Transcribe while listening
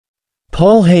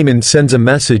Paul Heyman sends a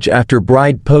message after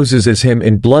bride poses as him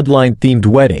in Bloodline-themed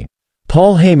wedding.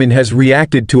 Paul Heyman has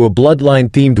reacted to a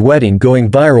Bloodline-themed wedding going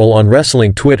viral on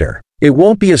wrestling Twitter. It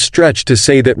won't be a stretch to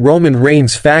say that Roman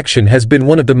Reigns' faction has been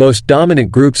one of the most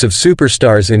dominant groups of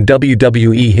superstars in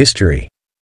WWE history.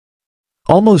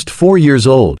 Almost 4 years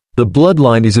old, the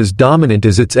Bloodline is as dominant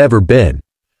as it's ever been.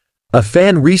 A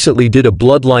fan recently did a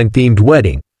Bloodline-themed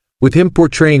wedding, with him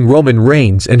portraying Roman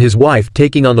Reigns and his wife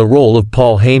taking on the role of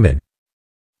Paul Heyman.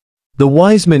 The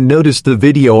wise man noticed the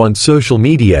video on social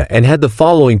media and had the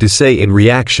following to say in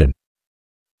reaction.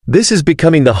 "This is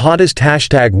becoming the hottest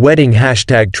 #wedding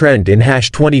trend in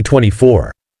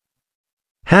 #2024.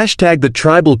 #the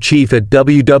tribal chief at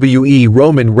WWE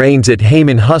Roman Reigns at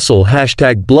Heyman hustle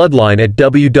 #bloodline at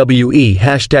WWE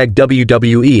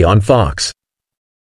 #WWE on Fox."